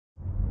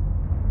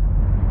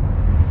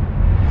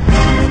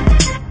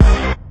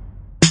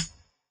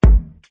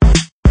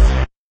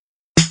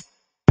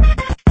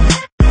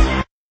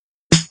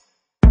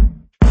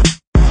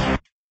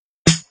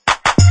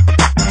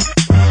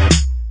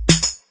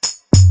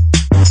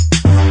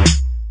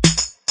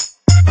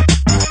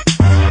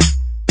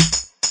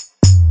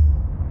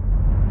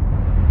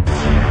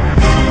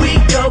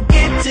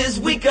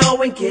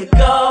go and get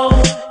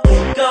gold,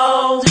 get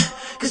gold.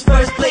 Cause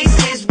first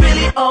place is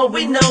really all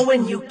we know,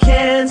 and you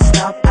can't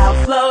stop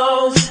our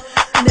flows.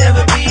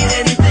 Never beat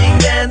anything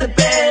than the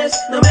best.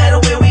 No matter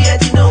where we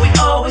at, you know we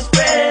always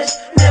fresh.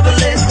 Never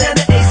less than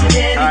the ace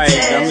in any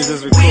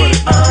test. We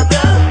are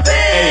the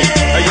best.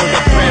 Hey, yo,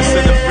 the fresh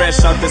of the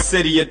fresh out the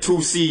city of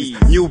 2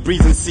 C's. New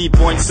breezing Sea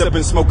Point,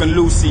 sipping, smoking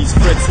Lucy's.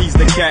 Fritz, he's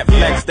the cat,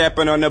 flex,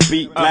 stepping on the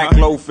beat, black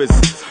loafers.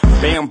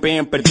 Bam,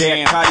 bam, but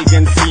damn,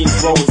 cardigan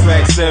scenes, roll,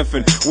 swag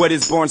surfing. What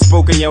is born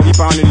spoken, yo, we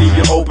bound to leave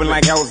you open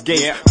like Hell's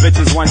Gate.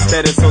 Bitches want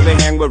status, so they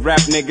hang with rap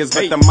niggas.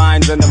 But the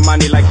minds and the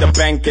money like the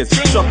bankers.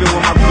 Shopping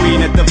with my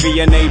queen at the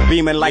V&A,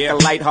 beaming like a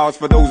lighthouse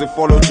for those who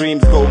follow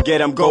dreams. Go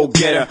get 'em, go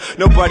get her.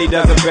 Nobody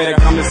does it better,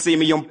 come to see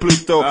me on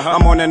Pluto.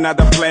 I'm on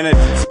another planet,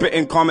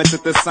 spitting comments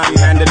at the sun,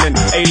 handling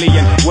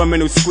alien women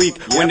who squeak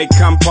when they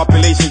come.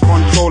 Population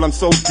control, I'm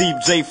so deep,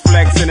 J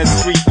Flex in the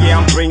street, yeah,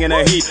 I'm bringing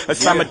the heat. A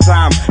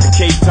summertime, a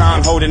Cape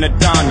Town, holding it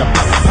down.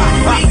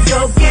 We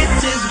go get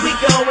this, we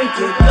go and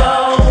get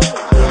gold,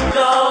 get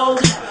gold.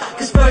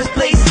 Cause first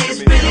place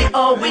is really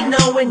all we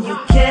know, and you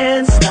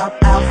can't stop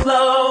our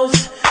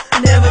flows.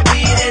 Never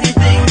beat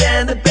anything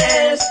than the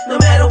best. No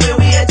matter where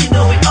we at, you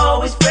know we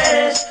always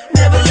fresh.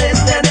 Never less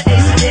than the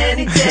ace in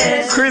any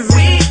test. Krizzy.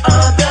 We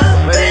are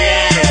the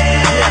best.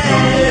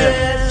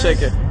 Yeah,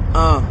 check it.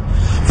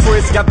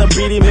 Fritz got the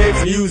beat, he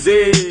makes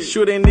music.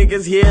 Shooting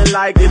niggas here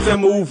like it's a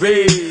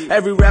movie.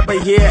 Every rapper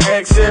here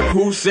except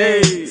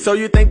Whosane. So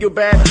you think you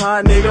bad,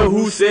 huh, nigga?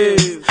 Who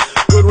says?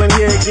 Good one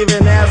here,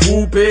 giving ass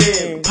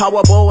whooping.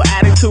 Powerball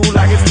attitude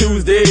like it's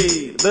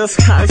Tuesday. The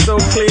sky's so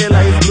clear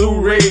like it's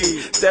Blu-ray.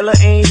 Stella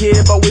ain't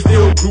here, but we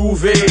still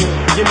groovy.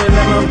 Give me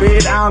lemon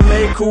bit, I'll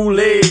make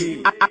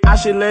Kool-Aid. I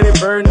should let it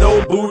burn,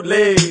 no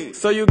bootleg.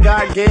 So you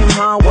got game,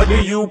 huh? What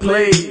do you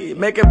play?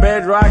 Make a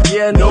bedrock,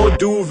 yeah, no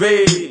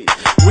duvet.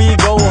 We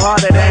go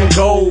harder than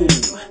gold.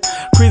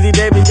 Krizzy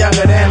David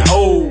younger than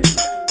old.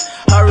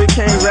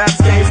 Hurricane raps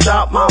can't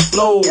stop my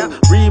flow.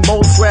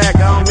 Remote swag,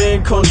 I'm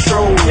in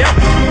control.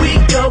 We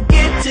go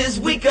get this,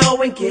 we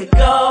go and get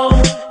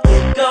gold,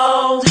 get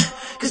gold.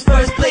 Cause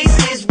first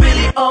place is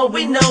really all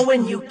we know,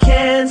 and you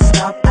can't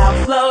stop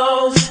our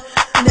flows.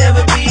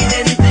 Never beat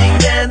anything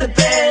than the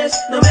best.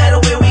 No matter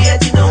where we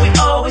at, you know we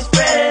always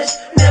fresh.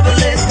 Never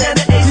less than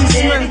the ace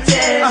in any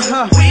test.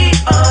 We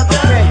are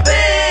the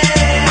best.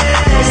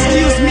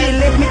 Excuse me,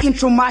 let me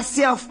intro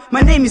myself.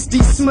 My name is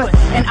D.Smith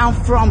and I'm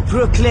from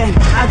Brooklyn.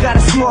 I got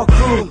a small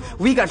crew,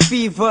 we got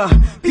fever.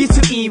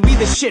 P2E, we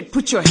the shit,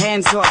 put your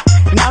hands up.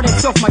 Now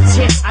that's off my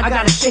chest, I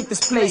gotta shake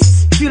this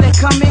place. Feel it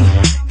coming?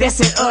 That's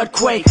an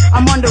earthquake.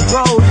 I'm on the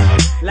road,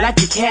 like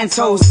the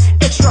Cantos.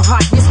 Extra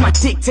hot, yes, my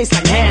dick tastes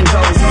like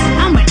Nando's.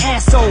 I'm an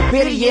asshole,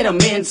 better yet a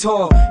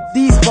mentor.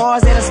 These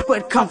bars that I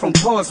spit come from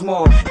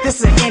Baltimore. This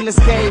is an endless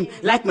game,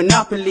 like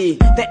Monopoly.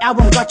 The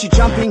album got you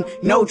jumping,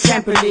 no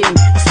trampoline.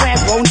 Swag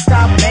won't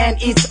stop, man,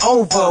 it's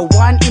over.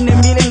 1 in a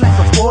million like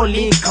a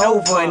 4-league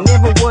cover.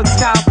 Never would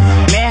stop,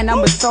 man,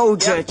 I'm a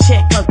soldier.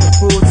 Check out the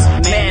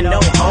boots, man, no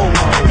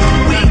homo.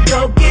 We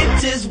go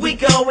get this, we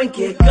go and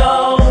get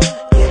gold,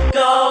 get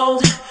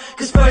gold.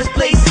 Cause first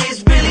place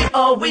is really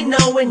all we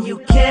know, and you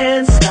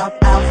can't stop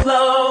our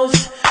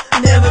flows.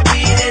 Never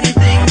beat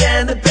anything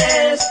than the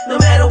best. No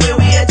matter where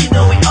we at, you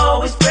know we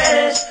always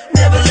fresh.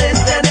 Never less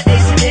than the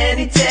ace in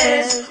any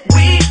test.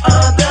 We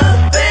are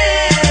the best.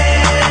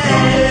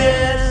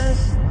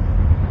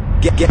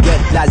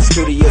 Get large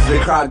studios, the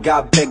crowd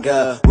got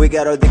bigger. We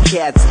got all the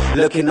cats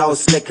looking all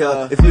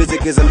slicker. If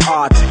music is an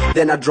art,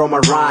 then I draw my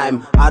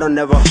rhyme. I don't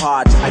never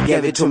heart, I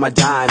gave it to my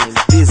dime.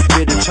 This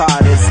beat the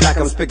chart, it's like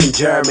I'm speaking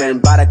German,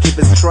 but I keep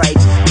it straight,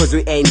 cause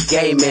we ain't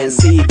gaming.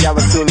 See, I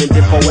was swimming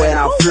deeper when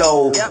I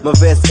flow. My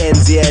verse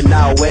ends here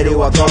now, where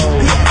do I go?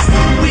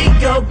 We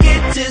go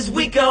get this,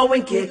 we go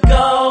and get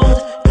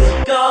gold,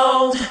 get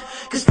gold.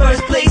 Cause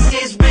first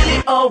place is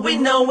really all we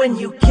know, and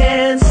you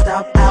can't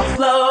stop our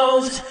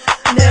flows.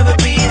 Never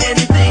beat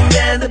anything